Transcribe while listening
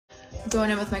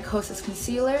Going in with my Kosas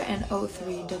concealer and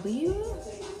O3W.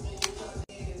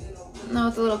 Now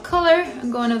with a little color,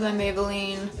 I'm going with my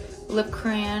Maybelline lip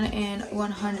crayon in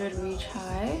 100 Reach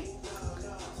High.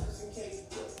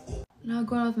 Now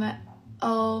going with my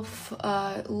e.l.f.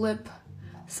 lip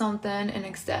something in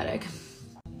Ecstatic.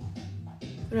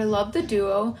 But I love the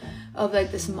duo of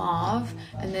like this mauve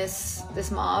and this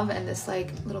mauve and this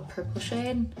like little purple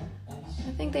shade.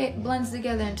 I think they blends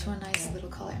together into a nice little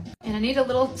color. And I need a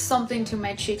little something to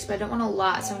my cheeks, but I don't want a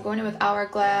lot, so I'm going in with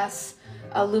Hourglass,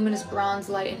 Luminous Bronze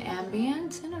Light and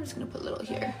Ambient, and I'm just gonna put a little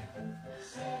here.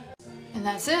 And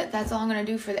that's it. That's all I'm gonna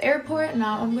do for the airport.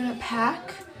 Now I'm gonna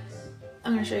pack.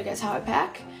 I'm gonna show you guys how I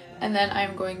pack, and then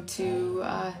I'm going to do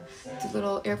a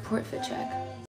little airport fit check.